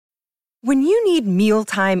When you need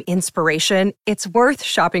mealtime inspiration, it's worth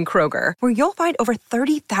shopping Kroger, where you'll find over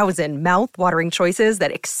 30,000 mouth-watering choices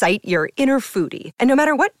that excite your inner foodie. And no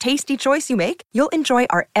matter what tasty choice you make, you'll enjoy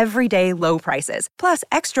our everyday low prices, plus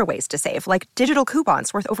extra ways to save, like digital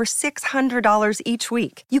coupons worth over $600 each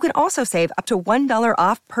week. You can also save up to $1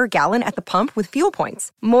 off per gallon at the pump with fuel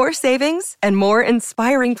points. More savings and more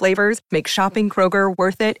inspiring flavors make shopping Kroger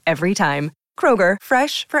worth it every time. Kroger,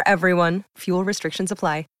 fresh for everyone. Fuel restrictions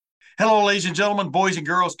apply. Hello, ladies and gentlemen, boys and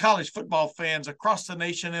girls, college football fans across the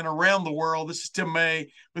nation and around the world. This is Tim May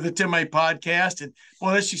with the Tim May Podcast. And,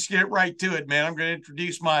 well, let's just get right to it, man. I'm going to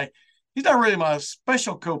introduce he's not really my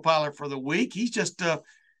special co-pilot for the week. He's just,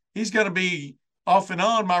 he's going to be off and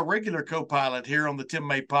on my regular co-pilot here on the Tim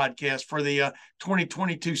May Podcast for the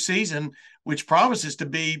 2022 season, which promises to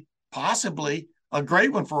be possibly a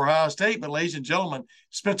great one for Ohio State. But, ladies and gentlemen,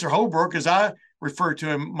 Spencer Holbrook, as I refer to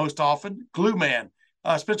him most often, Glue Man.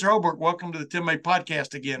 Spencer Holbrook, welcome to the Tim May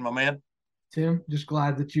Podcast again, my man. Tim, just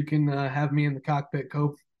glad that you can have me in the cockpit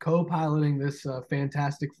co-piloting this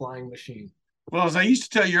fantastic flying machine. Well, as I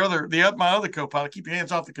used to tell my other co-pilot, keep your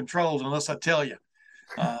hands off the controls unless I tell you.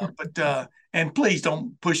 And please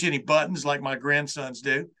don't push any buttons like my grandsons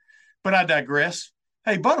do. But I digress.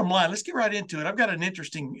 Hey, bottom line, let's get right into it. I've got an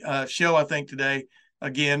interesting show, I think, today,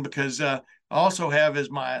 again, because I also have as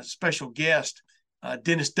my special guest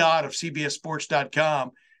Dennis Dodd of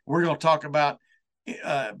CBSSports.com. We're going to talk about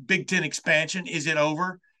Big Ten expansion. Is it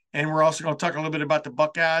over? And we're also going to talk a little bit about the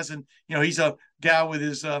Buckeyes. And, he's a guy with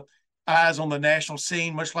his eyes on the national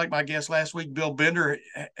scene, much like my guest last week, Bill Bender,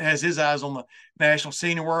 has his eyes on the national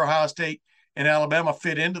scene and where Ohio State and Alabama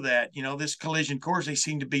fit into that. This collision course they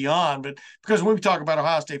seem to be on. But because when we talk about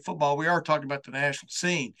Ohio State football, we are talking about the national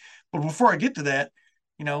scene. But before I get to that,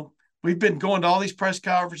 we've been going to all these press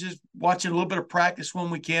conferences, watching a little bit of practice when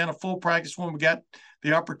we can, a full practice when we got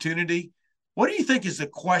the opportunity. What do you think is the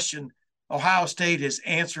question Ohio State has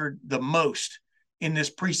answered the most in this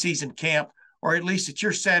preseason camp, or at least that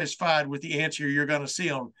you're satisfied with the answer you're going to see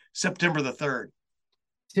on September the 3rd?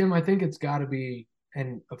 Tim, I think it's got to be,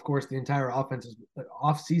 and of course the entire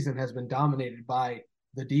off-season has been dominated by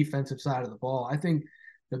the defensive side of the ball. I think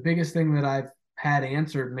the biggest thing that I've had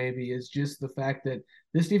answered maybe is just the fact that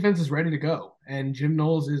this defense is ready to go. And Jim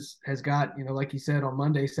Knowles has got, like he said on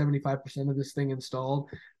Monday, 75% of this thing installed.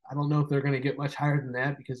 I don't know if they're going to get much higher than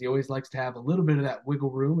that because he always likes to have a little bit of that wiggle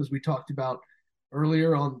room, as we talked about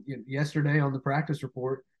earlier on yesterday on the practice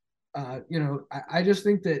report. I just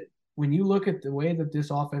think that when you look at the way that this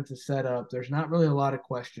offense is set up, there's not really a lot of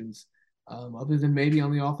questions other than maybe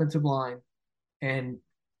on the offensive line. And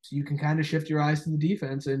so you can kind of shift your eyes to the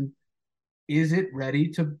defense and, is it ready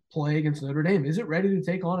to play against Notre Dame? Is it ready to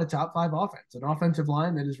take on a top 5 offense, an offensive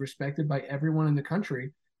line that is respected by everyone in the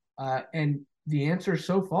country? And the answer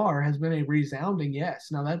so far has been a resounding yes.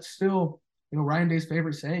 Now, that's still, Ryan Day's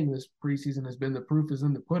favorite saying this preseason has been the proof is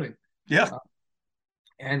in the pudding. Yeah.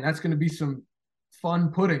 And that's going to be some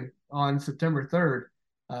fun pudding on September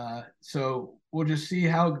 3rd. So we'll just see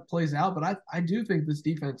how it plays out. But I do think this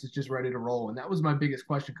defense is just ready to roll. And that was my biggest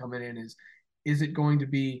question coming in is it going to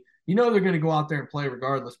be – they're going to go out there and play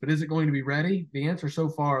regardless, but is it going to be ready? The answer so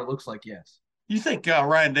far, it looks like yes. You think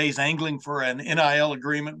Ryan Day's angling for an NIL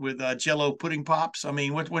agreement with Jell-O pudding pops? I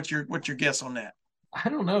mean, what's your guess on that? I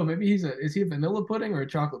don't know. Maybe is he a vanilla pudding or a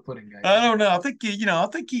chocolate pudding guy? I don't know. I think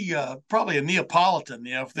he probably a Neapolitan.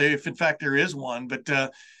 If in fact there is one, but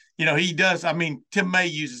he does. I mean, Tim May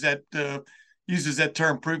uses that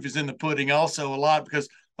term "proof is in the pudding" also a lot because,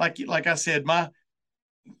 like I said,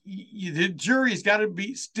 the jury's got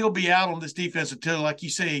to still be out on this defense until, like you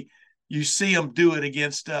say, you see them do it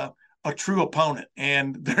against a true opponent,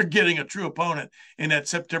 and they're getting a true opponent in that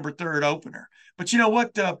September 3rd opener. But you know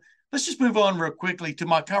what? Let's just move on real quickly to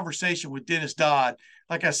my conversation with Dennis Dodd.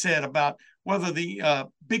 Like I said, about whether the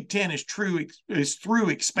Big Ten is through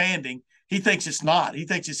expanding. He thinks it's not. He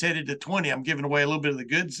thinks it's headed to 20. I'm giving away a little bit of the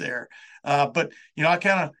goods there, but I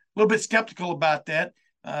kind of a little bit skeptical about that.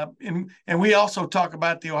 And we also talk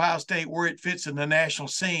about the Ohio State, where it fits in the national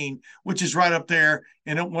scene, which is right up there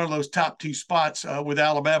in one of those top 2 spots with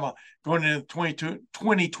Alabama going into the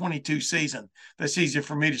 2022 season. That's easier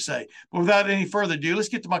for me to say. But without any further ado, let's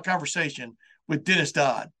get to my conversation with Dennis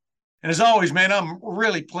Dodd. And as always, man, I'm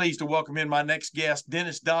really pleased to welcome in my next guest,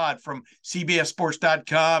 Dennis Dodd from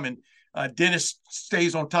CBSSports.com. And Dennis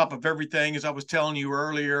stays on top of everything, as I was telling you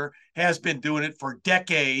earlier, has been doing it for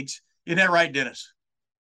decades. Isn't that right, Dennis?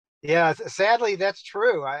 Yeah, sadly, that's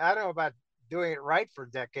true. I don't know about doing it right for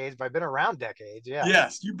decades, but I've been around decades. Yeah.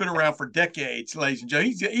 Yes, you've been around for decades, ladies and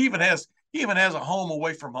gentlemen. He even has He even has a home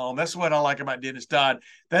away from home. That's what I like about Dennis Dodd.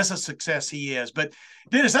 That's a success he is. But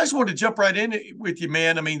Dennis, I just wanted to jump right in with you,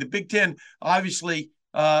 man. I mean, the Big Ten obviously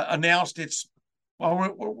announced its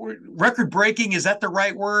record breaking. Is that the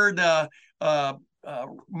right word? Uh,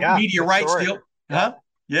 Media rights deal. Yeah. Huh?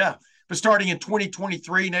 Yeah. But starting in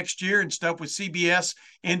 2023 next year and stuff with CBS,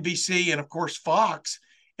 NBC, and of course Fox.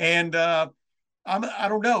 And I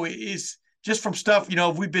don't know, is just from stuff,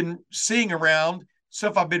 we've been seeing around,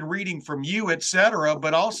 stuff I've been reading from you, et cetera,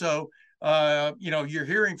 but also, you're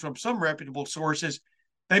hearing from some reputable sources,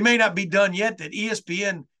 they may not be done yet, that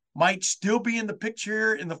ESPN might still be in the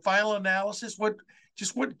picture in the final analysis. What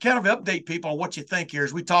kind of update people on what you think here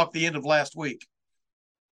as we talk the end of last week?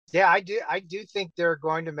 Yeah, I do think they're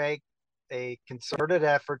going to make a concerted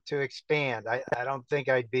effort to expand. I don't think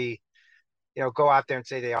I'd be, go out there and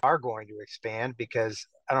say they are going to expand, because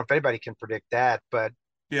I don't know if anybody can predict that. But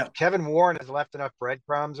Yeah. Kevin Warren has left enough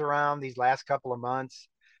breadcrumbs around these last couple of months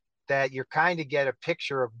that you kind of get a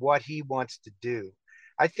picture of what he wants to do.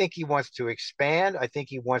 I think he wants to expand. I think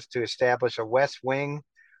he wants to establish a West Wing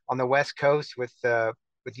on the West Coast with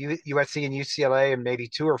USC and UCLA and maybe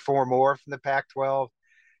 2 or 4 more from the Pac-12,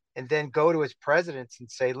 and then go to his presidents and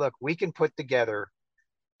say, look, we can put together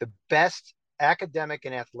the best academic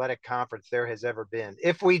and athletic conference there has ever been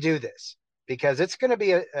if we do this, because it's going to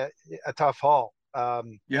be a tough haul.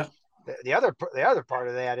 Yeah. The other part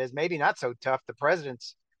of that is maybe not so tough. The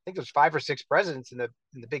presidents, I think there's 5 or 6 presidents in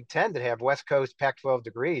the Big Ten that have West Coast Pac-12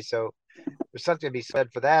 degrees, so there's something to be said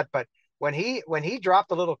for that. But when he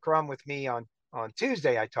dropped a little crumb with me on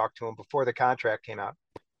Tuesday, I talked to him before the contract came out,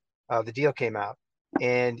 the deal came out,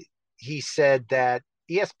 and he said that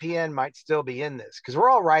ESPN might still be in this because we're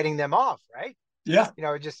all writing them off, right? Yeah.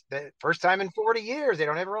 Just the first time in 40 years they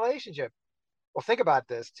don't have a relationship. Well, think about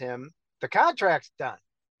this, Tim. The contract's done.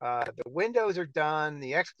 The windows are done.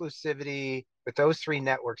 The exclusivity with those 3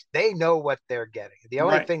 networks, they know what they're getting. The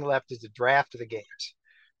only thing left is the draft of the games.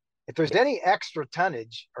 If there's any extra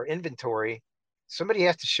tonnage or inventory, somebody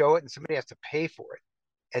has to show it and somebody has to pay for it.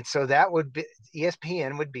 And so that would be,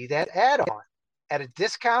 ESPN would be that add-on at a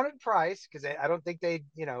discounted price, because I don't think they,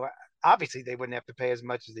 obviously they wouldn't have to pay as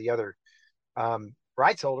much as the other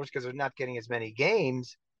rights holders because they're not getting as many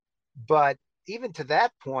games. But even to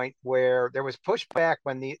that point where there was pushback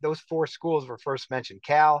when those 4 schools were first mentioned,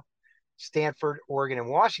 Cal, Stanford, Oregon, and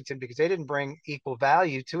Washington, because they didn't bring equal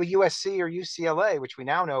value to a USC or UCLA, which we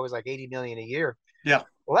now know is like $80 million a year. Yeah.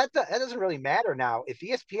 Well, that doesn't really matter now. If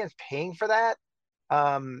ESPN's paying for that,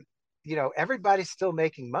 everybody's still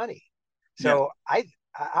making money. So yeah.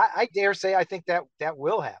 I dare say I think that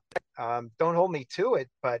will happen. Don't hold me to it,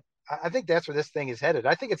 but I think that's where this thing is headed.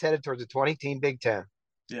 I think it's headed towards a 20-team Big Ten.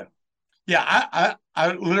 Yeah. Yeah,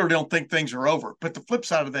 I literally don't think things are over. But the flip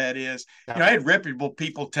side of that is, I had reputable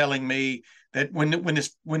people telling me that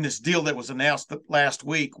when this deal that was announced last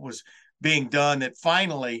week was being done, that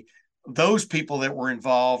finally those people that were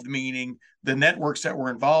involved, meaning the networks that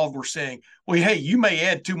were involved, were saying, well, hey, you may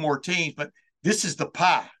add 2 more teams, but this is the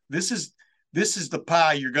pie. This is the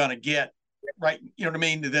pie you're going to get, right? You know what I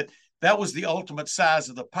mean? That was the ultimate size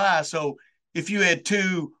of the pie. So if you had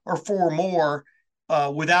 2 or 4 more,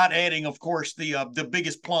 without adding, of course, the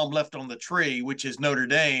biggest plum left on the tree, which is Notre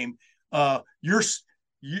Dame,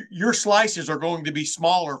 your slices are going to be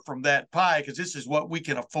smaller from that pie because this is what we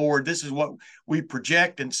can afford. This is what we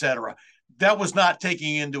project, et cetera. That was not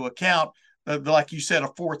taking into account, like you said, a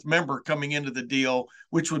 4th member coming into the deal,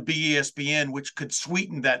 which would be ESPN, which could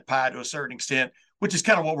sweeten that pie to a certain extent, which is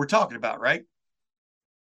kind of what we're talking about, right?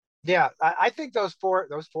 Yeah, I think those four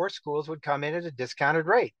schools would come in at a discounted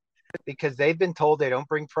rate, because they've been told they don't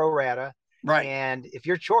bring pro rata. Right. And if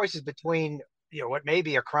your choice is between, what may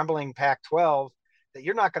be a crumbling Pac-12 that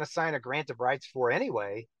you're not going to sign a grant of rights for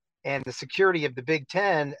anyway, and the security of the Big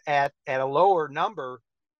Ten at a lower number,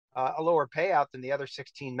 a lower payout than the other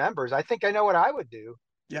 16 members, I think I know what I would do.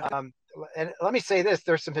 Yeah. And let me say this,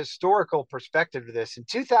 there's some historical perspective to this. In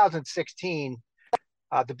 2016,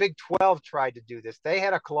 the Big 12 tried to do this. They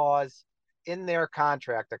had a clause in their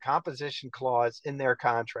contract, a composition clause in their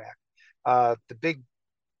contract. The Big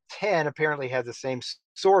 10 apparently has the same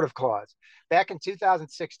sort of clause. Back in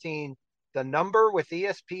 2016, the number with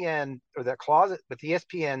ESPN, or the clause with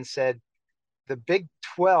ESPN, said the Big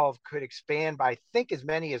 12 could expand by, I think, as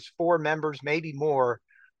many as 4 members, maybe more,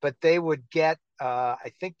 but they would get,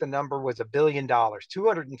 I think the number was $1 billion,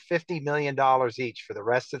 $250 million each for the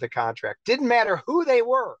rest of the contract. Didn't matter who they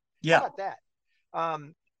were. Yeah. How about that?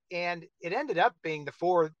 And it ended up being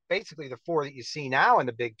basically the 4 that you see now in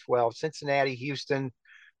the Big 12, Cincinnati, Houston,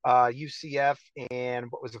 UCF, and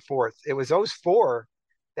what was the 4th? It was those 4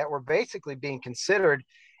 that were basically being considered.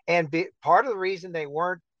 And part of the reason they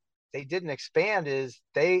didn't expand is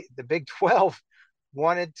the Big 12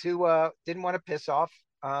 didn't want to piss off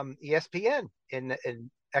ESPN and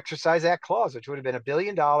exercise that clause, which would have been $1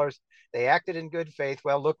 billion. They acted in good faith.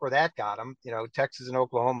 Well, look where that got them. Texas and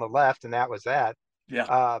Oklahoma left, and that was that.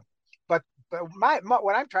 Yeah. But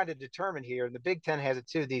what I'm trying to determine here, and the Big Ten has it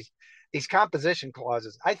too, these composition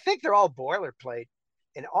clauses, I think they're all boilerplate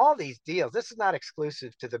in all these deals. This is not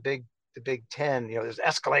exclusive to the Big Ten. There's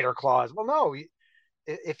escalator clause. Well, no.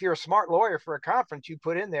 If you're a smart lawyer for a conference, you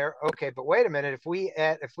put in there, okay, but wait a minute, if we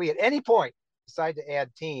at any point decide to add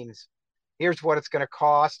teams, here's what it's going to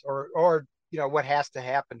cost, or what has to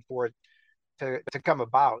happen for it to come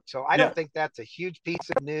about. So I don't think that's a huge piece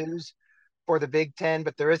of news for the Big Ten,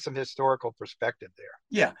 but there is some historical perspective there.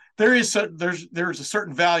 Yeah, there's a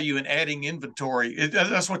certain value in adding inventory.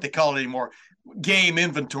 That's what they call it anymore, game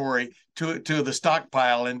inventory to the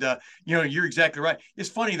stockpile. And you're exactly right. It's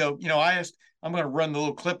funny though. I'm going to run the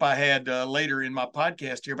little clip I had later in my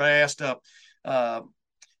podcast here, but I asked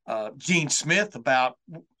Gene Smith about,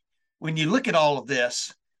 when you look at all of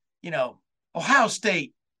this, Ohio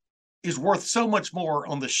State is worth so much more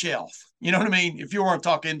on the shelf. You know what I mean? If you want to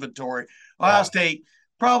talk inventory, Ohio State,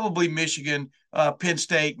 probably Michigan, Penn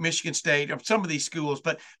State, Michigan State, some of these schools.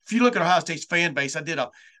 But if you look at Ohio State's fan base, I did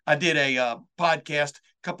a podcast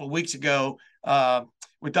a couple of weeks ago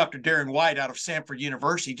with Dr. Darren White out of Samford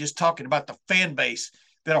University, just talking about the fan base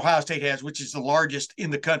that Ohio State has, which is the largest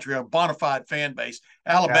in the country, a bona fide fan base.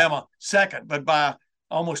 Alabama second, but by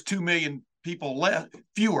almost 2 million people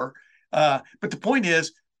fewer. But the point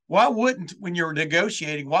is, when you're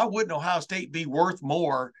negotiating, why wouldn't Ohio State be worth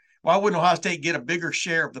more? Why wouldn't Ohio State get a bigger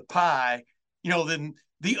share of the pie, than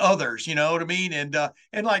the others? You know what I mean? And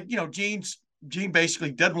like, Gene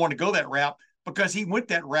basically doesn't want to go that route because he went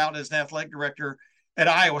that route as an athletic director at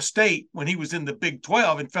Iowa State when he was in the Big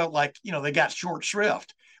 12 and felt like, they got short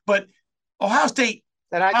shrift. But Ohio State,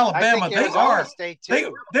 and Alabama,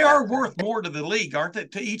 they are worth more to the league, aren't they?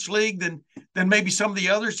 To each league than maybe some of the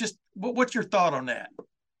others. Just what's your thought on that?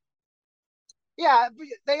 Yeah,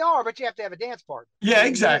 they are, but you have to have a dance partner. Yeah,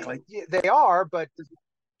 exactly. They are, but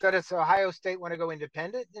does Ohio State want to go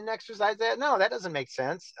independent and exercise that? No, that doesn't make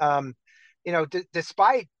sense.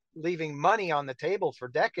 Despite leaving money on the table for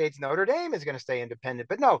decades, Notre Dame is going to stay independent.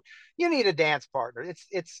 But no, you need a dance partner.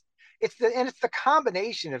 It's the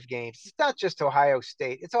combination of games. It's not just Ohio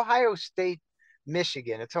State. It's Ohio State,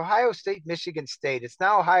 Michigan. It's Ohio State, Michigan State. It's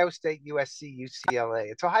now Ohio State, USC,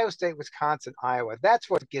 UCLA. It's Ohio State, Wisconsin, Iowa. That's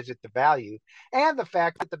what gives it the value. And the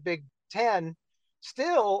fact that the Big Ten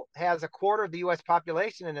still has a quarter of the U.S.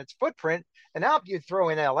 population in its footprint. And now if you throw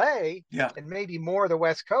in L.A. and maybe more of the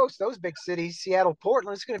West Coast, those big cities, Seattle,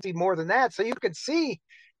 Portland, it's going to be more than that. So you can see,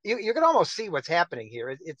 you can almost see what's happening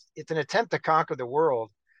here. It's an attempt to conquer the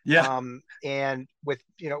world. Yeah. And with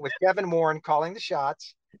Kevin Warren calling the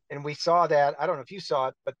shots, and we saw that, I don't know if you saw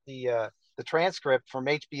it, but the transcript from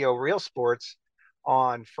HBO Real Sports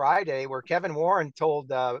on Friday, where Kevin Warren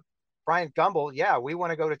told Brian Gumbel, we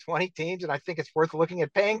want to go to 20 teams, and I think it's worth looking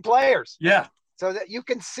at paying players. Yeah. So that you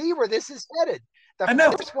can see where this is headed.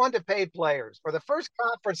 The first one to pay players, or the first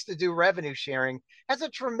conference to do revenue sharing, has a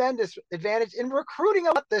tremendous advantage in recruiting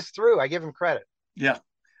this through. I give him credit. Yeah.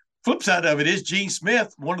 Flip side of it is Gene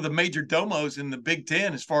Smith, one of the major domos in the Big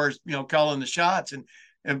Ten as far as, calling the shots.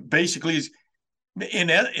 And basically is in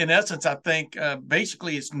essence, I think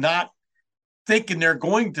basically it's not thinking they're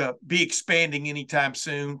going to be expanding anytime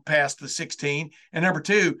soon past the 16. And number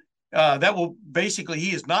two, that will basically,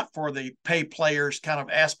 he is not for the pay players kind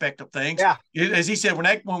of aspect of things. Yeah. As he said,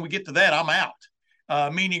 when we get to that, I'm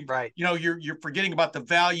out. Meaning, right. You're forgetting about the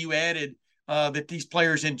value added that these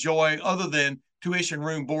players enjoy other than tuition,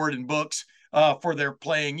 room, board, and books for their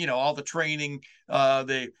playing, all the training,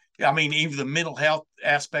 even the mental health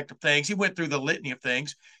aspect of things. He went through the litany of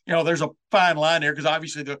things. There's a fine line there because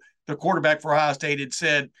obviously the quarterback for Ohio State had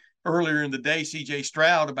said earlier in the day, C.J.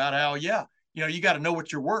 Stroud, about how, you got to know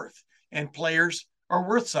what you're worth, and players are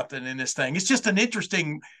worth something in this thing. It's just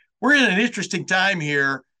we're in an interesting time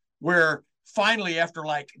here where finally, after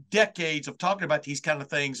like decades of talking about these kind of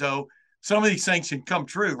things, though, some of these things can come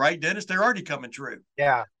true, right, Dennis? They're already coming true.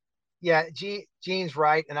 Yeah. Yeah, Gene's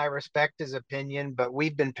right, and I respect his opinion, but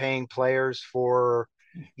we've been paying players for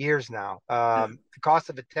years now. The cost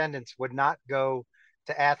of attendance would not go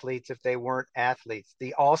to athletes if they weren't athletes.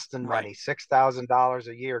 The Alston money, $6,000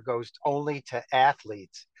 a year, goes only to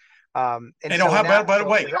athletes. By the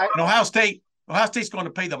way, Ohio State's going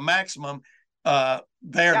to pay the maximum there.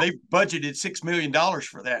 Yeah. They've budgeted $6 million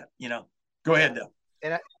for that. Go ahead, though.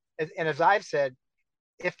 And as I've said,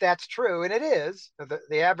 if that's true, and it is,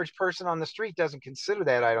 the average person on the street doesn't consider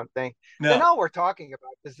that, I don't think, then No. all we're talking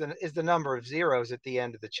about is the number of zeros at the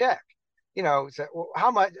end of the check. So, well, how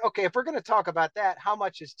much? Okay, if we're going to talk about that, how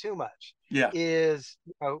much is too much? Yeah. Is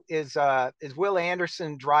Will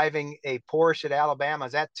Anderson driving a Porsche at Alabama?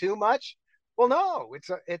 Is that too much? Well, no.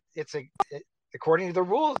 According to the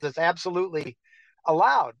rules, it's absolutely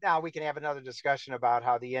allowed. Now we can have another discussion about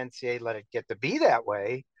how the NCAA let it get to be that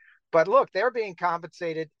way. But look, they're being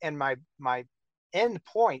compensated, and my end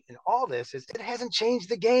point in all this is it hasn't changed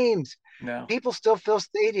the games. No. People still fill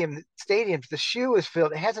stadiums. The shoe is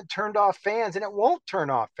filled. It hasn't turned off fans, and it won't turn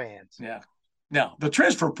off fans. Yeah. Now the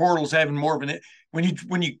transfer portal is having more of an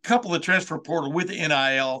when you couple the transfer portal with the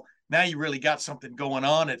NIL, now you really got something going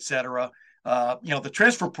on, et cetera. The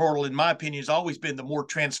transfer portal, in my opinion, has always been the more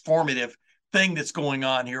transformative thing that's going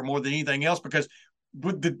on here more than anything else, because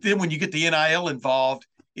then when you get the NIL involved,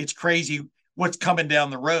 it's crazy what's coming down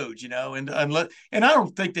the road, and I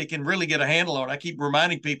don't think they can really get a handle on it. I keep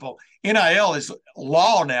reminding people NIL is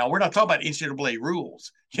law now. We're not talking about NCAA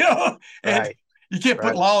rules, and right. You can't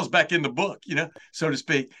put laws back in the book, so to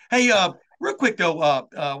speak. Hey, real quick though,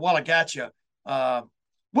 while I got you,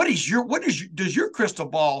 does your crystal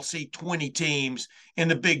ball see 20 teams in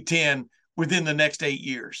the Big Ten within the next 8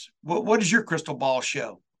 years? What does your crystal ball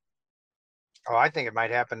show? Oh, I think it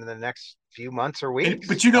might happen in the next few months or weeks.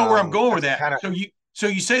 But you know where I'm going with that. Kinda... So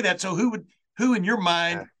you say that. So who in your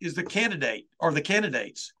mind is the candidate or the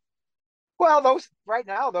candidates? Well, those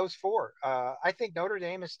four. I think Notre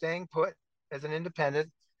Dame is staying put as an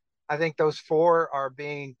independent. I think those four are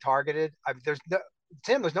being targeted.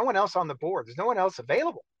 There's no one else on the board. There's no one else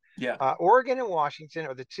available. Yeah. Oregon and Washington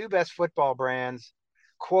are the two best football brands,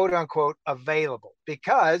 quote unquote, available,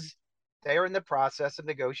 because they are in the process of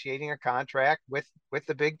negotiating a contract with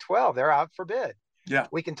the Big 12. They're out for bid. Yeah.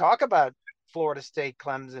 We can talk about Florida State,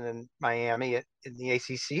 Clemson, and Miami in the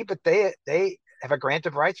ACC, but they have a grant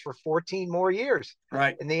of rights for 14 more years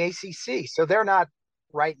in the ACC. So they're not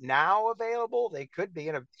right now available. They could be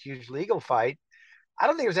in a huge legal fight. I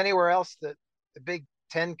don't think there's anywhere else that the Big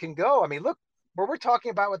 10 can go. I mean, look, where we're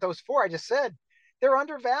talking about with those four, I just said, they're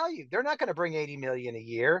undervalued. They're not going to bring $80 million a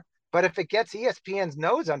year. But if it gets ESPN's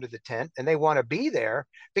nose under the tent and they want to be there,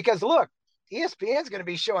 because look, ESPN's going to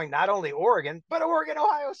be showing not only Oregon, but Oregon,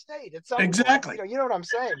 Ohio State at some point. You know what I'm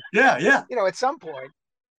saying? Yeah. At some point,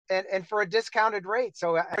 and for a discounted rate.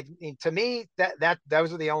 So I mean, to me, that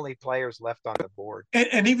those are the only players left on the board.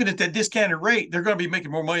 And even at that discounted rate, they're going to be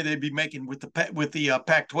making more money than they'd be making with the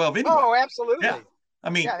Pac-12 anyway. Oh, absolutely. Yeah. I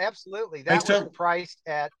mean, yeah, absolutely. That was priced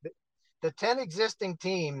at the 10 existing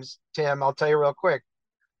teams. Tim, I'll tell you real quick.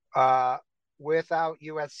 Without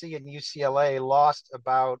USC and UCLA, lost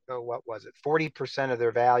about 40% of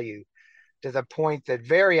their value, to the point that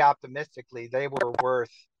very optimistically they were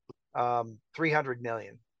worth $300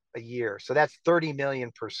 million a year. So that's $30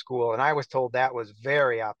 million per school, and I was told that was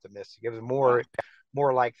very optimistic. It was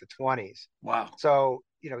more like the 20s. Wow. So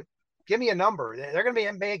give me a number. They're going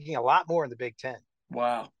to be making a lot more in the Big Ten.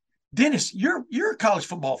 Wow. Dennis, you're a college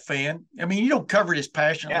football fan. I mean, you don't cover this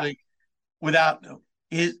passionately without.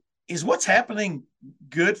 Is what's happening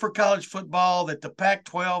good for college football, that the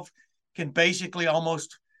Pac-12 can basically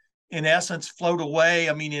almost, in essence, float away?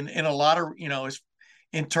 I mean, in a lot of,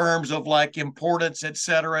 in terms of like importance, et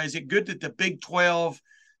cetera. Is it good that the Big 12,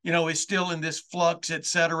 is still in this flux, et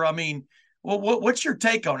cetera? I mean, what's your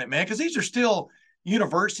take on it, man? Because these are still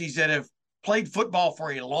universities that have played football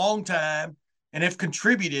for a long time and have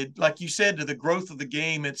contributed, like you said, to the growth of the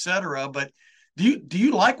game, et cetera. But do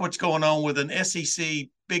you like what's going on with an SEC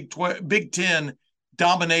Big 10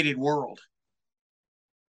 dominated world?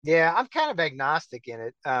 Yeah, I'm kind of agnostic in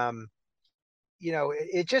it.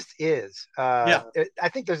 It just is. I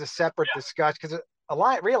think there's a separate discussion, because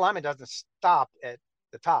realignment doesn't stop at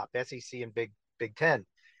the top, SEC and Big 10.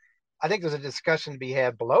 I think there's a discussion to be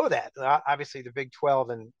had below that. Obviously, the Big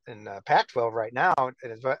 12 and Pac-12 right now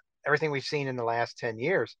is everything we've seen in the last 10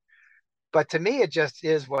 years. But to me, it just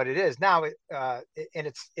is what it is now. And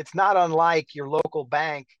it's not unlike your local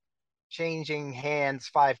bank changing hands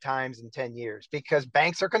 5 times in 10 years, because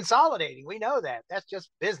banks are consolidating. We know that. That's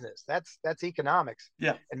just business. That's economics.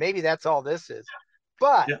 Yeah. And maybe that's all this is.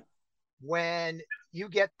 But when you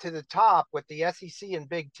get to the top with the SEC and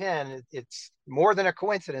Big 10, it's more than a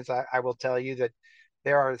coincidence. I will tell you that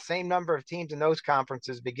there are the same number of teams in those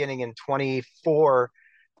conferences beginning in 24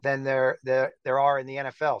 than there are in the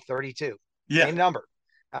NFL, 32. Yeah. Same number.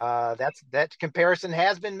 That comparison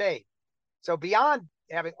has been made. So beyond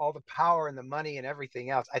having all the power and the money and everything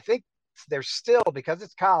else, I think there's still, because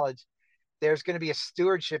it's college, there's going to be a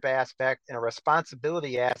stewardship aspect and a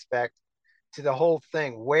responsibility aspect to the whole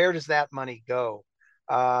thing. Where does that money go?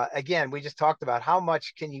 Again, we just talked about how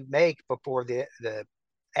much can you make before the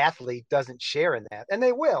athlete doesn't share in that, and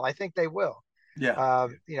they will. I think they will. Yeah.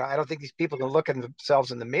 I don't think these people can look at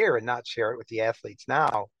themselves in the mirror and not share it with the athletes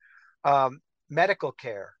now. Medical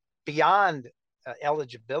care beyond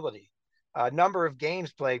eligibility, number of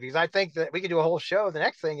games played, because I think that we could do a whole show. The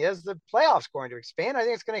next thing is the playoffs going to expand. I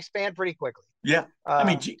think it's going to expand pretty quickly. Yeah. And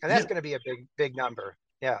that's going to be a big number.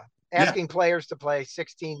 Yeah. Asking players to play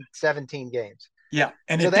 16, 17 games. Yeah.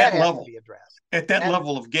 And so at that that level, to be addressed. at that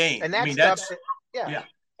level of game, and that I mean, stuff, that's, yeah.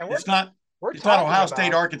 And it's not Ohio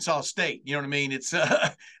State, Arkansas State. You know what I mean? It's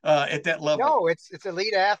at that level. No, it's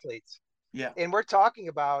elite athletes. Yeah. And we're talking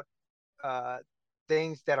about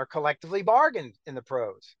things that are collectively bargained in the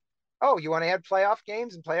pros. Oh, you want to add playoff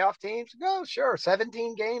games and playoff teams? Go, sure.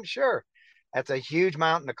 17 games, sure. That's a huge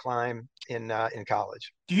mountain to climb in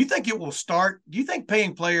college. Do you think it will start? Do you think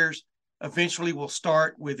paying players eventually will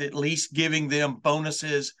start with at least giving them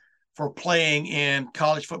bonuses for playing in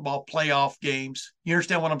college football playoff games? You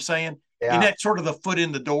understand what I'm saying? Yeah. Isn't that sort of the foot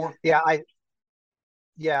in the door?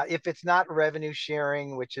 Yeah, if it's not revenue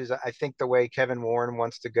sharing, which is I think the way Kevin Warren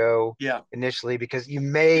wants to go initially, because you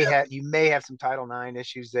may have some Title IX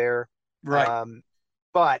issues there. Right.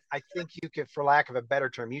 But I think you could, for lack of a better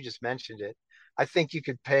term, you just mentioned it, I think you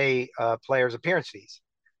could pay players appearance fees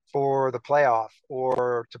for the playoff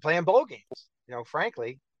or to play in bowl games.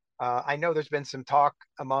 Frankly, I know there's been some talk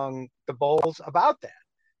among the bowls about that.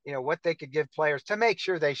 What they could give players to make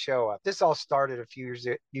sure they show up. This all started a few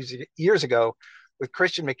years ago with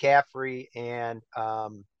Christian McCaffrey and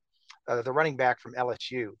the running back from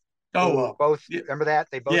LSU. Remember that?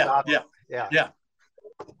 They both opted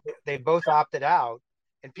They both opted out,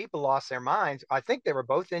 and people lost their minds. I think they were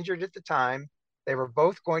both injured at the time. They were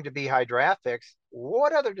both going to be high draft picks.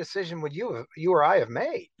 What other decision would you or I have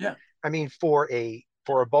made? Yeah. I mean, for a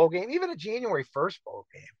bowl game, even a January 1st bowl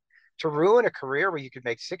game, to ruin a career where you could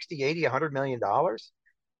make 60, 80, $100 million.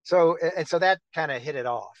 So that kind of hit it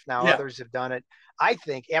off. Now others have done it. I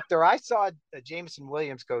think after I saw Jameson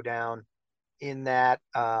Williams go down in that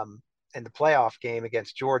in the playoff game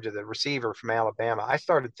against Georgia, the receiver from Alabama, I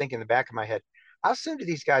started thinking in the back of my head, how soon do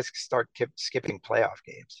these guys start skipping playoff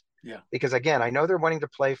games? Yeah. Because again, I know they're wanting to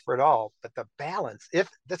play for it all, but the balance, if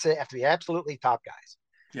that's have to be absolutely top guys.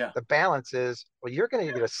 Yeah. The balance is, well, you're going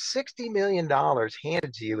to get a $60 million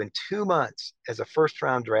handed to you in 2 months as a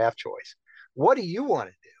first-round draft choice. What do you want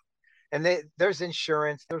to do? And there's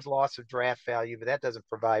insurance, there's loss of draft value, but that doesn't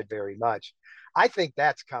provide very much. I think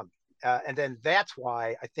that's coming. And then that's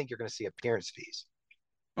why I think you're going to see appearance fees.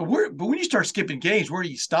 But when you start skipping games, where do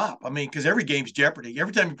you stop? I mean, because every game's jeopardy.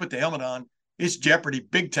 Every time you put the helmet on, it's jeopardy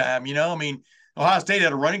big time. I mean, Ohio State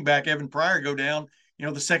had a running back, Evan Pryor, go down,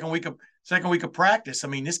 the second week of practice. I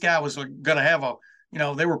mean, this guy was going to have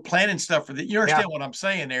they were planning stuff for that. You understand what I'm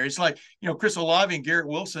saying there? It's like, Chris Olave and Garrett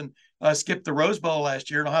Wilson skipped the Rose Bowl last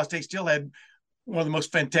year, and Ohio State still had one of the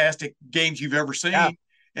most fantastic games you've ever seen,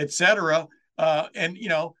 et cetera. And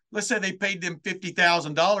let's say they paid them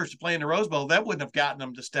 $50,000 to play in the Rose Bowl. That wouldn't have gotten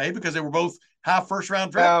them to stay because they were both high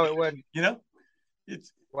first-round draft. No, it wouldn't.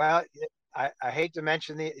 I hate to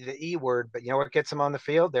mention the E word, but what gets them on the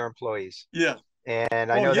field? They're employees. Yeah.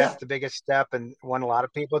 And I know that's the biggest step and one a lot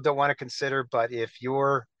of people don't want to consider. But if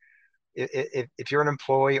you're an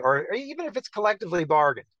employee, or even if it's collectively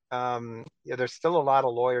bargained, there's still a lot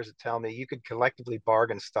of lawyers that tell me you could collectively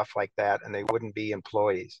bargain stuff like that and they wouldn't be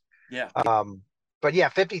employees. Yeah. But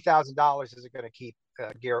 $50,000 isn't going to keep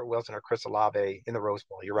Garrett Wilson or Chris Olave in the Rose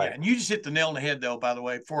Bowl. You're right. Yeah, and you just hit the nail on the head, though, by the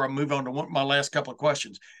way, before I move on to my last couple of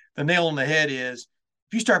questions. The nail on the head is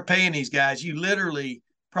if you start paying these guys, you literally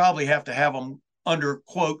probably have to have them under,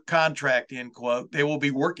 quote, contract, end quote. They will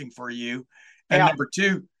be working for you. And number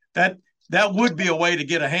two, that would be a way to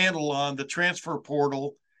get a handle on the transfer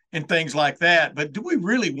portal and things like that. But do we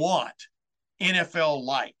really want NFL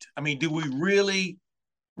light? I mean, do we really,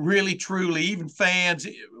 truly, even fans,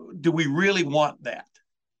 do we really want that?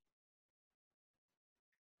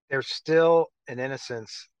 There's still an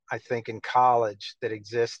innocence, I think, in college that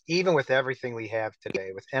exists, even with everything we have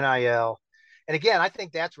today with NIL. And again, I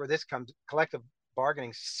think that's where this comes. Collective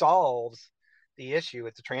bargaining solves the issue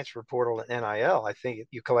with the transfer portal and NIL. I think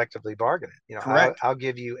you collectively bargain it. I'll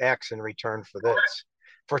give you X in return for this.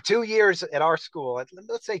 For 2 years at our school,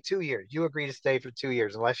 let's say 2 years, you agree to stay for 2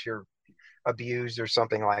 years unless you're abused or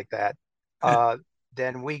something like that.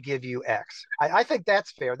 Then we give you X. I think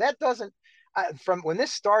that's fair. That doesn't. From when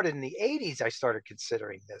this started in the 80s, I started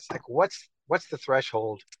considering this. Like, what's the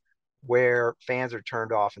threshold where fans are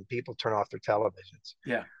turned off and people turn off their televisions?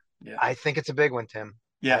 Yeah. I think it's a big one, Tim.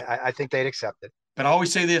 Yeah. I think they'd accept it. But I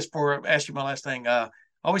always say this for ask you my last thing. I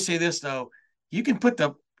always say this though, you can put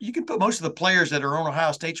most of the players that are on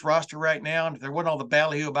Ohio State's roster right now, and if there wasn't all the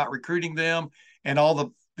ballyhoo about recruiting them and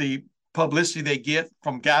all the publicity they get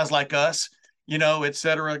from guys like us, et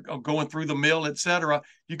cetera, going through the mill, et cetera,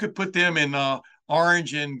 you could put them in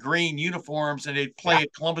orange and green uniforms and they'd play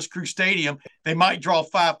at Columbus Crew Stadium. They might draw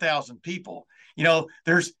 5,000 people.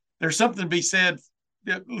 There's something to be said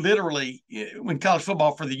literally when college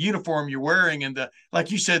football for the uniform you're wearing and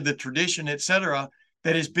like you said, the tradition, et cetera,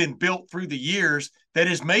 that has been built through the years that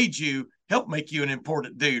has helped make you an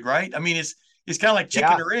important dude, right? I mean, it's kind of like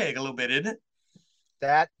chicken or egg a little bit, isn't it?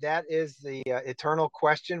 That is the eternal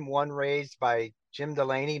question, one raised by Jim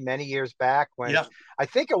Delaney many years back when I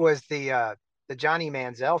think it was the Johnny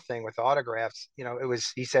Manziel thing with autographs.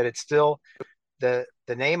 He said it's still the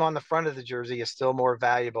name on the front of the jersey is still more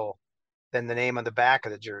valuable than the name on the back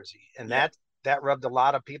of the jersey. And that rubbed a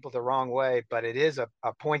lot of people the wrong way, but it is a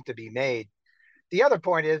point to be made. The other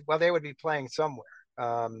point is, well, they would be playing somewhere.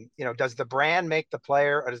 Does the brand make the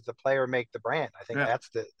player or does the player make the brand? I think that's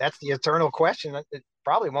the eternal question. It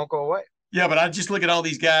probably won't go away. Yeah, but I just look at all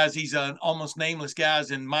these guys, these almost nameless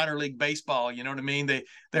guys in minor league baseball, you know what I mean?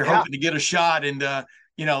 They're hoping to get a shot and,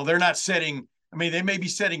 they're not setting – I mean, they may be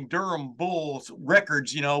setting Durham Bulls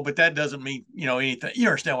records, but that doesn't mean, anything. You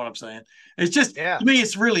understand what I'm saying? It's just, to me,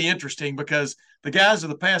 it's really interesting because the guys of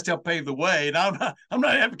the past helped pave the way. And I'm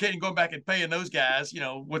not advocating going back and paying those guys,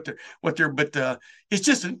 but it's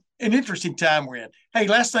just an interesting time we're in. Hey,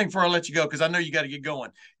 last thing before I let you go, because I know you got to get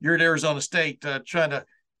going. You're at Arizona State trying to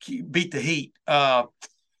beat the heat.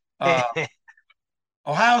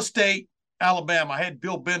 Ohio State, Alabama. I had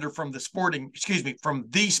Bill Bender from the Sporting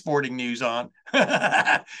News on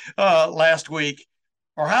last week.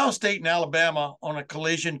 Ohio State and Alabama on a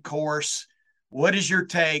collision course. What is your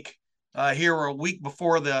take here a week and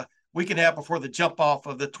a half before the jump off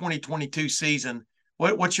of the 2022 season?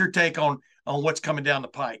 What's your take on what's coming down the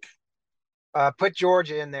pike? Put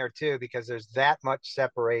Georgia in there too, because there's that much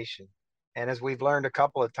separation. And as we've learned a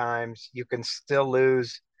couple of times, you can still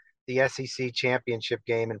lose the SEC championship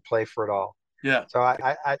game and play for it all. Yeah. So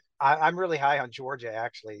I'm really high on Georgia,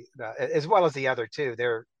 actually, as well as the other two.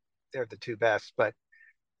 They're the two best. But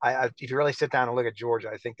if you really sit down and look at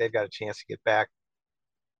Georgia, I think they've got a chance to get back.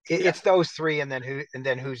 It's those three, and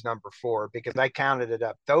then who's number four? Because I counted it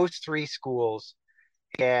up. Those three schools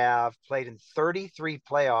have played in 33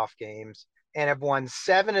 playoff games and have won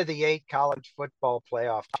 7 of the 8 college football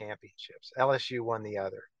playoff championships. LSU won the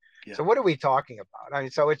other. Yeah. So what are we talking about? I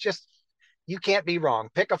mean, so it's just, you can't be wrong.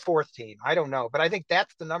 Pick a fourth team. I don't know. But I think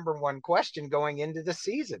that's the number one question going into the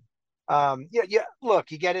season.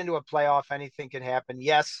 Look, you get into a playoff, anything can happen.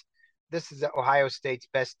 Yes, this is Ohio State's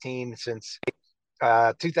best team since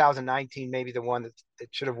 2019, maybe the one that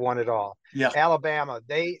should have won it all. Yeah. Alabama,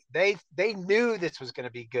 they knew this was going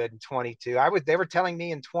to be good in 22. They were telling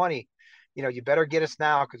me in 20, you better get us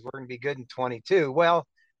now because we're going to be good in 22. Well,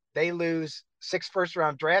 they lose 6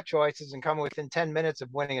 first-round draft choices and come within 10 minutes of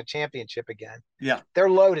winning a championship again. Yeah, they're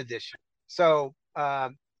loaded this year. So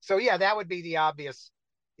that would be the obvious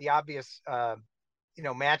matchup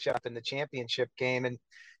in the championship game. And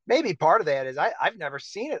maybe part of that is I've never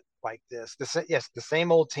seen it like this. The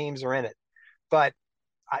same old teams are in it, but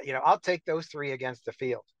I'll take those three against the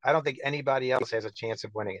field. I don't think anybody else has a chance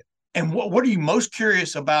of winning it. And what are you most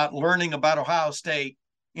curious about learning about Ohio State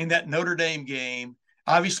in that Notre Dame game?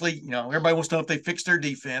 Obviously, everybody wants to know if they fixed their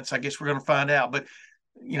defense. I guess we're going to find out, but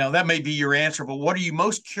that may be your answer. But what are you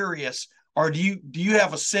most curious, or do you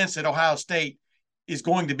have a sense that Ohio State is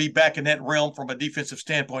going to be back in that realm from a defensive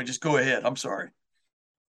standpoint? Just go ahead. I'm sorry.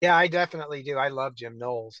 Yeah, I definitely do. I love Jim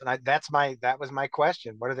Knowles, and that was my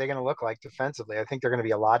question. What are they going to look like defensively? I think they're going to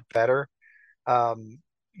be a lot better. They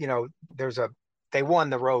won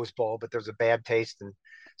the Rose Bowl, but there's a bad taste in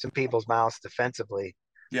some people's mouths defensively.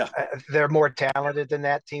 Yeah, they're more talented than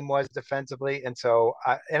that team was defensively, and so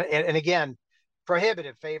and again,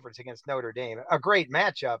 prohibitive favorites against Notre Dame. A great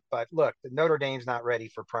matchup, but look, Notre Dame's not ready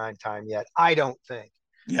for prime time yet. I don't think.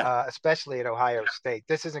 Yeah, especially at Ohio State,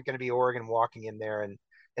 this isn't going to be Oregon walking in there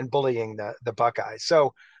and bullying the Buckeyes.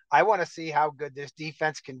 So I want to see how good this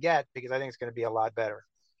defense can get because I think it's going to be a lot better.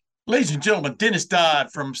 Ladies and gentlemen, Dennis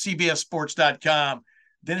Dodd from CBSSports.com.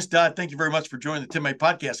 Dennis Dodd, thank you very much for joining the Tim May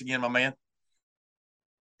podcast again, my man.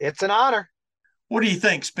 It's an honor. What do you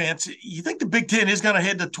think, Spence? You think the Big Ten is going to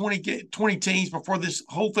head to 20 teams before this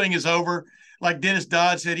whole thing is over? Like Dennis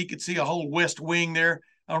Dodd said, he could see a whole West Wing there.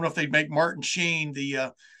 I don't know if they'd make Martin Sheen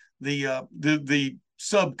the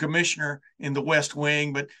sub-commissioner in the West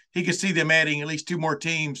Wing, but he could see them adding at least 2 more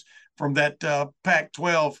teams from that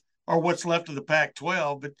Pac-12 or what's left of the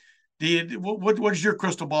Pac-12. But What does your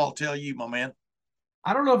crystal ball tell you, my man?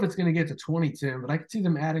 I don't know if it's going to get to 2010, but I could see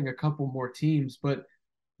them adding a couple more teams. But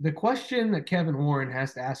the question that Kevin Warren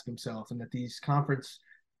has to ask himself, and that these conference,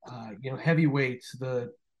 heavyweights, the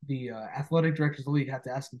athletic directors of the league have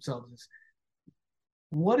to ask themselves is,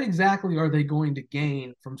 what exactly are they going to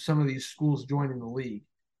gain from some of these schools joining the league?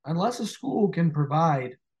 Unless a school can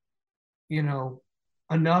provide,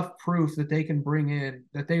 enough proof that they can bring in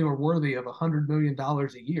that they are worthy of $100 million a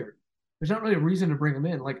year, there's not really a reason to bring them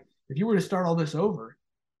in. Like, if you were to start all this over,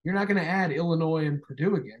 you're not going to add Illinois and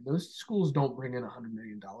Purdue again. Those schools don't bring in $100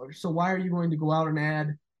 million. So why are you going to go out and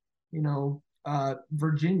add,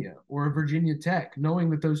 Virginia or Virginia Tech, knowing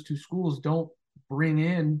that those two schools don't bring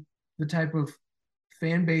in the type of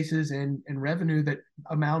fan bases and revenue that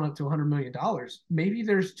amount up to $100 million? Maybe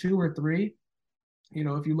there's two or three.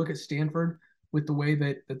 If you look at Stanford with the way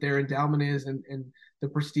that their endowment is and the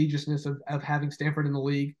prestigiousness of having Stanford in the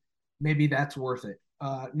league, maybe that's worth it.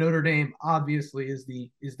 Notre Dame obviously is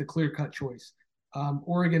the clear-cut choice.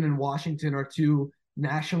 Oregon and Washington are two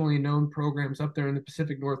nationally known programs up there in the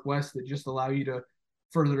Pacific Northwest that just allow you to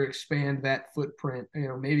further expand that footprint.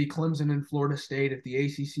 Maybe Clemson and Florida State if the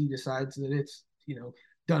ACC decides that it's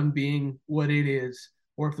done being what it is,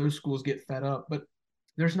 or if those schools get fed up. But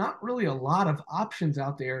there's not really a lot of options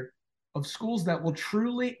out there of schools that will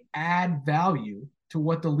truly add value to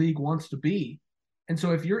what the league wants to be. And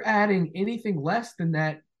so if you're adding anything less than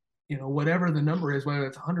that, whatever the number is, whether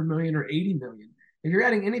it's 100 million or 80 million, if you're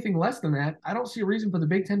adding anything less than that, I don't see a reason for the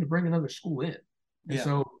Big Ten to bring another school in. And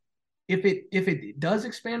so if it does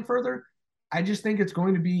expand further, I just think it's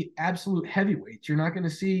going to be absolute heavyweights. You're not going to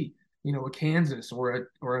see, a Kansas or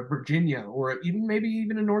a Virginia or maybe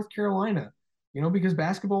even a North Carolina, because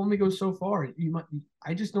basketball only goes so far.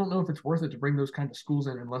 I just don't know if it's worth it to bring those kind of schools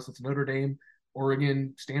in unless it's Notre Dame,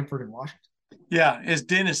 Oregon, Stanford, and Washington. Yeah, as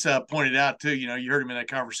Dennis pointed out too, you heard him in that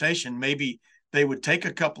conversation. Maybe they would take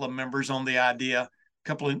a couple of members on the idea, a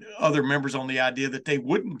couple of other members on the idea that they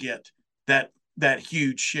wouldn't get that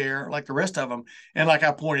huge share like the rest of them. And like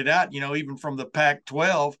I pointed out, even from the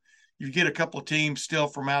Pac-12, you get a couple of teams still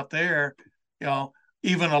from out there,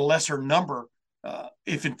 even a lesser number.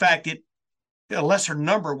 If in fact a lesser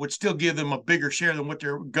number would still give them a bigger share than what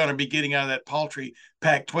they're going to be getting out of that paltry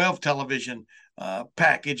Pac-12 television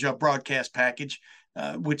package, a broadcast package,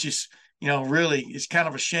 which is, really is kind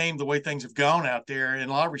of a shame the way things have gone out there in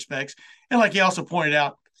a lot of respects. And like he also pointed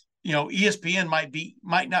out, ESPN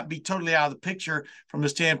might not be totally out of the picture from the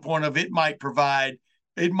standpoint of it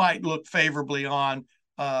might look favorably on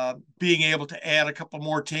being able to add a couple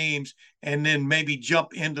more teams and then maybe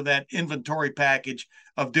jump into that inventory package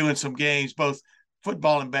of doing some games, both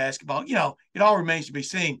football and basketball. It all remains to be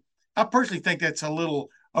seen. I personally think that's a little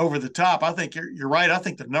over the top. I think you're right. I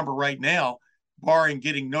think the number right now, barring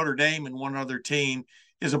getting Notre Dame and one other team,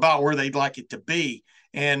 is about where they'd like it to be.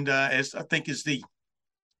 And as the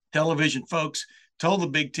television folks told the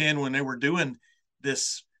Big Ten when they were doing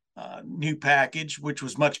this new package, which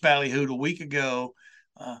was much ballyhooed a week ago,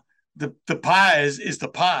 the pie is the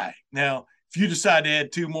pie. Now, if you decide to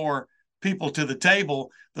add two more people to the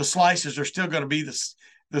table, the slices are still going to be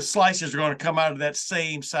the slices are going to come out of that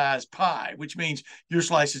same size pie, which means your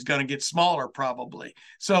slice is going to get smaller probably.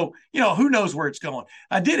 So, who knows where it's going.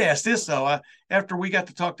 I did ask this, though. After we got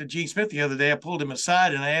to talk to Gene Smith the other day, I pulled him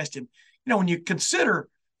aside and I asked him, when you consider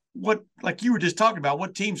what, like you were just talking about,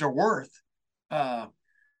 what teams are worth,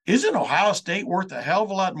 isn't Ohio State worth a hell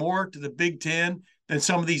of a lot more to the Big Ten than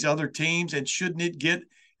some of these other teams? And shouldn't it get,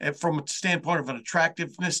 from a standpoint of an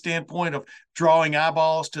attractiveness standpoint of drawing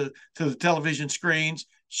eyeballs to the television screens,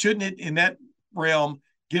 shouldn't it in that realm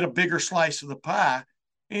get a bigger slice of the pie?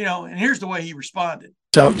 And here's the way he responded.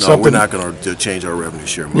 No, we're not going to change our revenue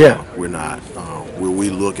share model. Yeah. We're not. We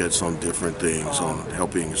look at some different things on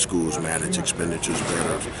helping schools manage expenditures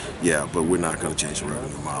better. Yeah, but we're not going to change the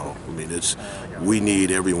revenue model. I mean, we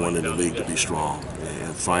need everyone in the league to be strong,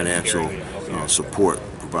 and financial support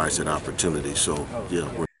provides that opportunity. So,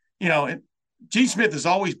 yeah. Gene Smith has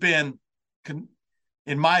always been,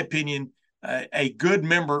 in my opinion, a good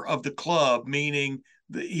member of the club, meaning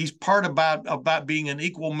he's part about being an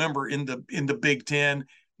equal member in the Big Ten,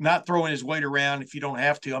 not throwing his weight around if you don't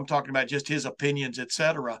have to. I'm talking about just his opinions, et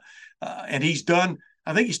cetera. And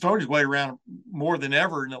I think he's thrown his weight around more than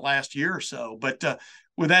ever in the last year or so. But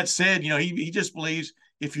with that said, he just believes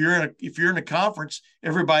if you're in a conference,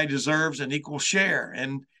 everybody deserves an equal share.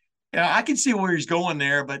 And I can see where he's going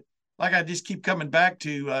there, but like I just keep coming back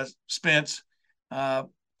to Spence,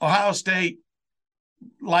 Ohio State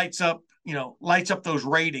lights up lights up those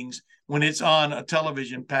ratings when it's on a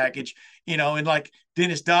television package, and like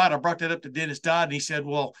Dennis Dodd, I brought that up to Dennis Dodd, and he said,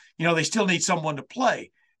 well, they still need someone to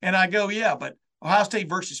play. And I go, yeah, but Ohio State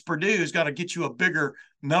versus Purdue has got to get you a bigger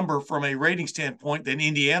number from a rating standpoint than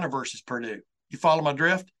Indiana versus Purdue. You follow my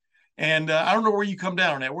drift? And I don't know where you come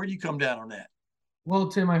down on that. Where do you come down on that? Well,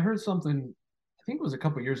 Tim, I heard something, I think it was a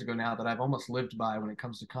couple of years ago now, that I've almost lived by when it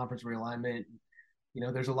comes to conference realignment.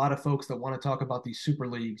 There's a lot of folks that want to talk about these super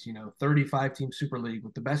leagues, 35-team super league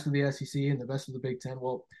with the best of the SEC and the best of the Big Ten.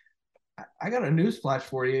 Well, I got a news flash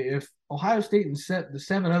for you. If Ohio State and the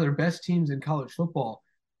 7 other best teams in college football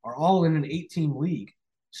are all in an 8-team league,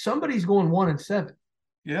 somebody's going 1-7.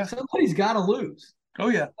 Yeah. Somebody's got to lose. Oh,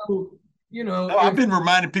 yeah. So, I've been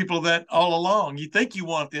reminding people of that all along. You think you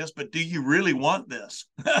want this, but do you really want this?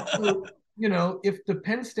 So, if the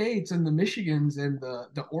Penn States and the Michigans and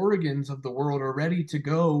the Oregons of the world are ready to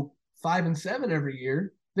go 5-7 every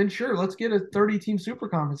year, then sure, let's get a 30-team super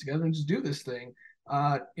conference together and just do this thing.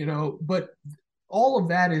 But all of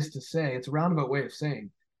that is to say, it's a roundabout way of saying,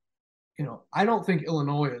 I don't think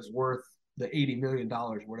Illinois is worth the $80 million,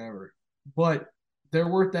 whatever, but they're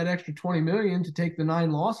worth that extra $20 million to take the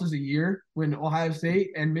 9 losses a year when Ohio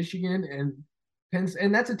State and Michigan and Penn,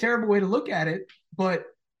 and that's a terrible way to look at it. But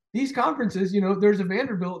these conferences, there's a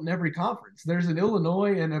Vanderbilt in every conference. There's an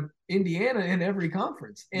Illinois and an Indiana in every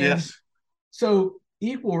conference. And yes. So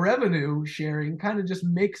equal revenue sharing kind of just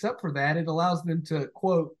makes up for that. It allows them to,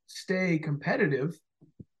 quote, stay competitive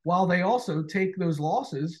while they also take those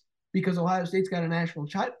losses because Ohio State's got a national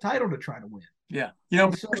title to try to win. Yeah.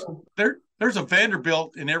 There's a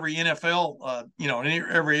Vanderbilt in every NFL, in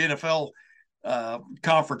every NFL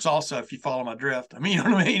conference also, if you follow my drift. I mean, you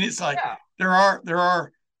know what I mean? It's like there are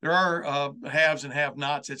haves and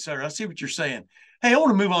have-nots, et cetera. I see what you're saying. Hey, I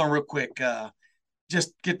want to move on real quick.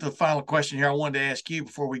 Just get to the final question here I wanted to ask you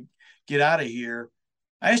before we get out of here.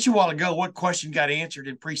 I asked you a while ago what question got answered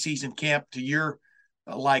in preseason camp to your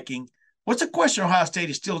liking. What's a question Ohio State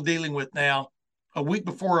is still dealing with now, a week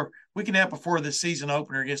and a half before the season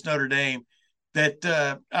opener against Notre Dame, that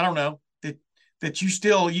I don't know, that you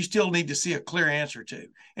still need to see a clear answer to?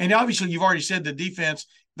 And obviously you've already said the defense,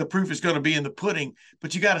 the proof is going to be in the pudding,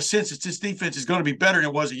 but you got a sense that this defense is going to be better than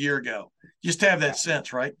it was a year ago. You just have that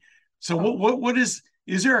sense, right? So what is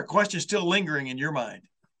there a question still lingering in your mind?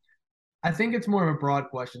 I think it's more of a broad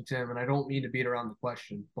question, Tim, and I don't mean to beat around the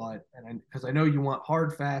question, but because I know you want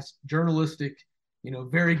hard, fast, journalistic,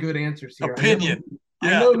 very good answers here. Opinion.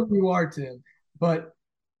 I know who you are, Tim, but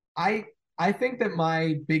I think that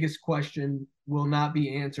my biggest question will not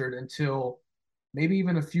be answered until maybe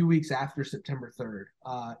even a few weeks after September 3rd.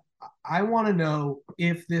 I want to know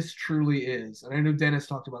if this truly is, and I know Dennis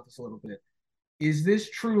talked about this a little bit, is this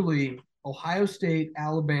truly Ohio State,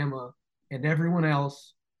 Alabama, and everyone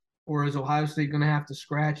else, or is Ohio State going to have to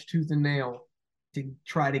scratch tooth and nail to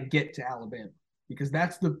try to get to Alabama? Because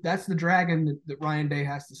that's the dragon that Ryan Day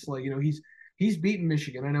has to slay. He's beaten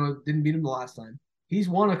Michigan. I know it didn't beat him the last time. He's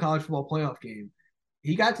won a college football playoff game.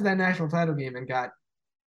 He got to that national title game and got,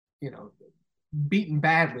 beaten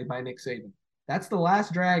badly by Nick Saban. That's the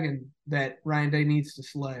last dragon that Ryan Day needs to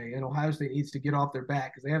slay, and Ohio State needs to get off their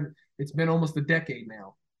back because it's been almost a decade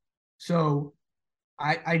now. So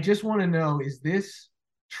I just want to know, is this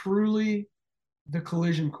truly the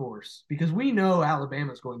collision course? Because we know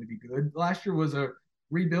Alabama's going to be good. Last year was a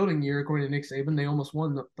rebuilding year, according to Nick Saban. They almost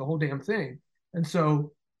won the whole damn thing. And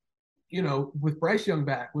so, with Bryce Young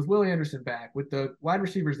back, with Will Anderson back, with the wide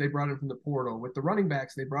receivers they brought in from the portal, with the running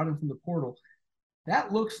backs they brought in from the portal,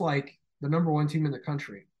 that looks like the number 1 team in the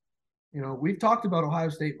country. We've talked about Ohio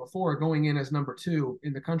State before going in as number 2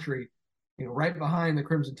 in the country, right behind the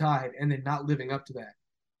Crimson Tide, and then not living up to that.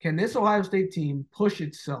 Can this Ohio State team push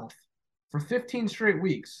itself for 15 straight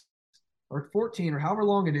weeks or 14 or however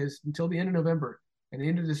long it is until the end of November and the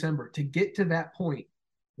end of December to get to that point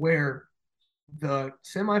where the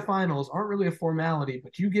semifinals aren't really a formality,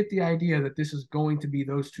 but you get the idea that this is going to be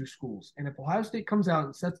those 2 schools? And if Ohio State comes out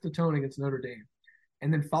and sets the tone against Notre Dame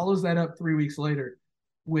and then follows that up 3 weeks later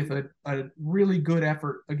with a really good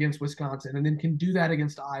effort against Wisconsin, and then can do that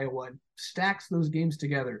against Iowa and stacks those games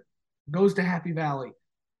together, goes to Happy Valley,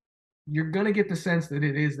 you're going to get the sense that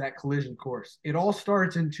it is that collision course. It all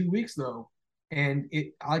starts in 2 weeks, though, and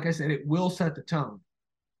it, like I said, it will set the tone.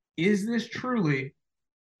 Is this truly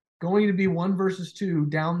going to be 1 versus 2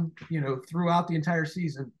 down, throughout the entire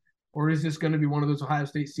season, or is this going to be one of those Ohio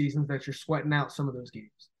State seasons that you're sweating out some of those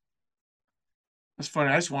games? That's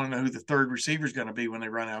funny. I just want to know who the third receiver is going to be when they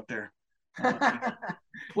run out there.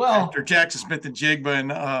 Well, after Jackson Smith and Jigba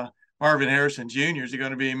and Marvin Harrison Jr., is it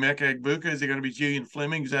going to be Emeka Egbuka? Is it going to be Julian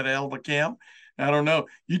Fleming? Is that Alva Camp? I don't know.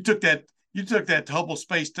 You took that Hubble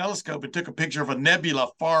Space Telescope and took a picture of a nebula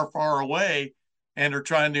far, far away, and are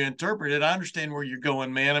trying to interpret it. I understand where you're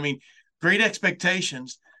going, man. I mean, great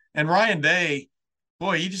expectations. And Ryan Day,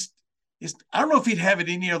 boy, I don't know if he'd have it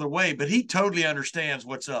any other way, but he totally understands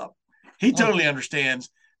what's up. He totally understands.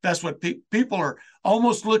 That's what people are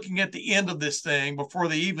almost looking at the end of this thing before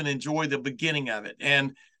they even enjoy the beginning of it.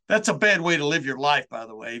 And that's a bad way to live your life, by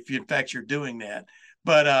the way, if in fact you're doing that.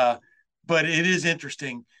 But it is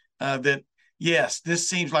interesting that, yes, this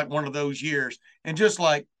seems like one of those years. And just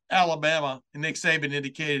like Alabama and Nick Saban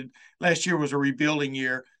indicated, last year was a rebuilding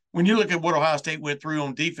year. When you look at what Ohio State went through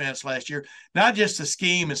on defense last year, not just the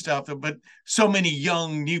scheme and stuff, but so many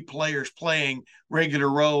young new players playing regular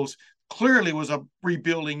roles, clearly was a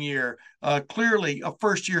rebuilding year. Clearly a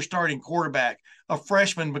first-year starting quarterback, a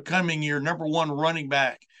freshman becoming your number one running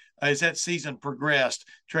back as that season progressed.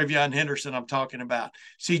 Trevion Henderson, I'm talking about.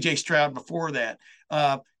 C.J. Stroud before that.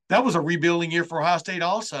 That was a rebuilding year for Ohio State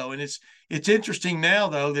also. And it's interesting now,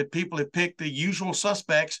 though, that people have picked the usual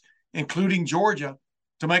suspects, including Georgia,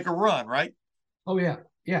 to make a run, right? Oh, yeah.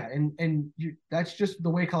 Yeah, and that's just the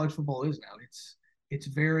way college football is now. It's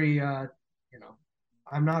very,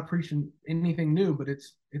 I'm not preaching anything new, but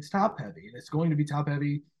it's top heavy, and it's going to be top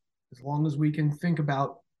heavy as long as we can think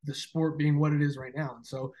about the sport being what it is right now. And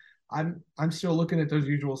so I'm still looking at those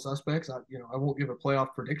usual suspects. I won't give a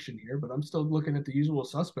playoff prediction here, but I'm still looking at the usual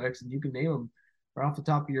suspects, and you can name them right off the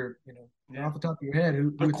top of your, off the top of your head.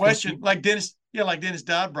 The question, like Dennis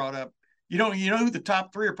Dodd brought up, you know who the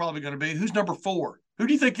top three are probably going to be. Who's number 4? Who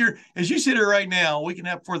do you think as you sit here right now, we can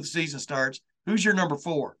have before the season starts, who's your number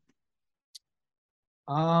 4?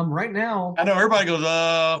 Right now, I know everybody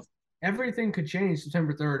goes, everything could change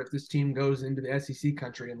September 3rd if this team goes into the SEC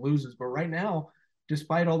country and loses. But right now,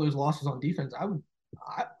 despite all those losses on defense,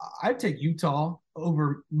 I'd take Utah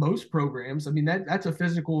over most programs. I mean, that's a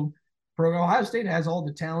physical program. Ohio State has all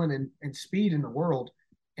the talent and speed in the world,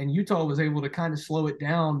 and Utah was able to kind of slow it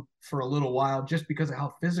down for a little while just because of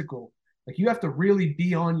how physical. Like, you have to really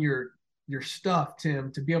be on your stuff,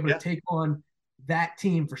 Tim, to be able to take on that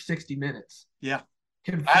team for 60 minutes. Yeah.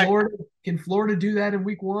 Can Florida do that in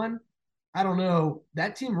week 1? I don't know.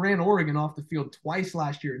 That team ran Oregon off the field twice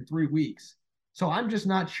last year in 3 weeks. So I'm just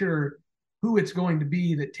not sure who it's going to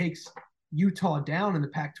be that takes Utah down in the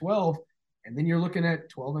Pac-12. And then you're looking at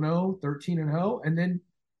 12-0, 13-0. And then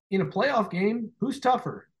in a playoff game, who's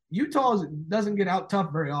tougher? Utah doesn't get out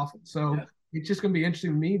tough very often. So it's just going to be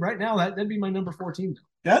interesting to me. Right now, that'd be my number 4 team.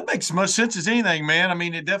 That makes as much sense as anything, man. I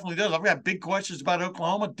mean, it definitely does. I've got big questions about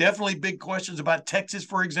Oklahoma, definitely big questions about Texas,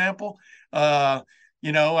 for example. I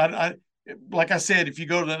like I said, if you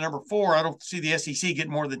go to the number 4, I don't see the SEC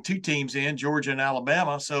getting more than 2 teams in, Georgia and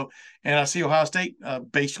Alabama. And I see Ohio State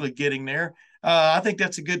basically getting there. I think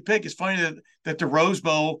that's a good pick. It's funny that the Rose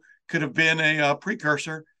Bowl could have been a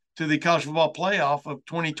precursor to the college football playoff of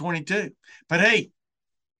 2022. But hey,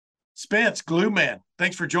 Spence, Glue Man,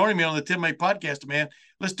 thanks for joining me on the Tim May podcast, man.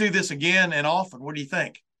 Let's do this again and often. What do you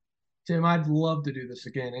think? Tim, I'd love to do this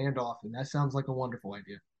again and often. That sounds like a wonderful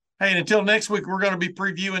idea. Hey, and until next week, we're going to be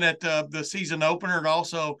previewing at the season opener and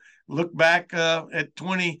also look back at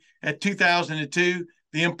 2002,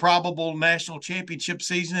 the improbable national championship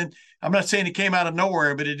season. And I'm not saying it came out of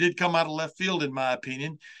nowhere, but it did come out of left field, in my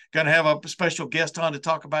opinion. Going to have a special guest on to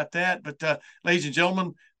talk about that. But ladies and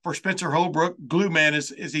gentlemen, for Spencer Holbrook, Glue Man, as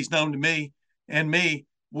he's known to me, and me,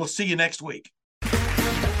 we'll see you next week.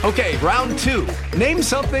 Okay, round 2. Name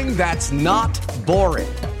something that's not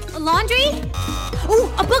boring. A laundry? Ooh,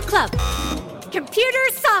 a book club. Computer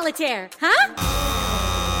solitaire, huh?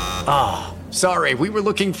 Ah, sorry, we were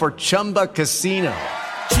looking for Chumba Casino.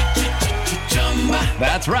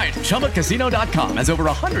 That's right, ChumbaCasino.com has over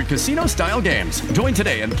 100 casino-style games. Join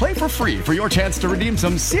today and play for free for your chance to redeem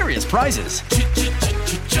some serious prizes.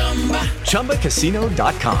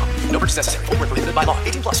 ChumbaCasino.com. No purchase necessary. Void where prohibited by law.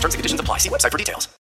 18+. Terms and conditions apply. See website for details.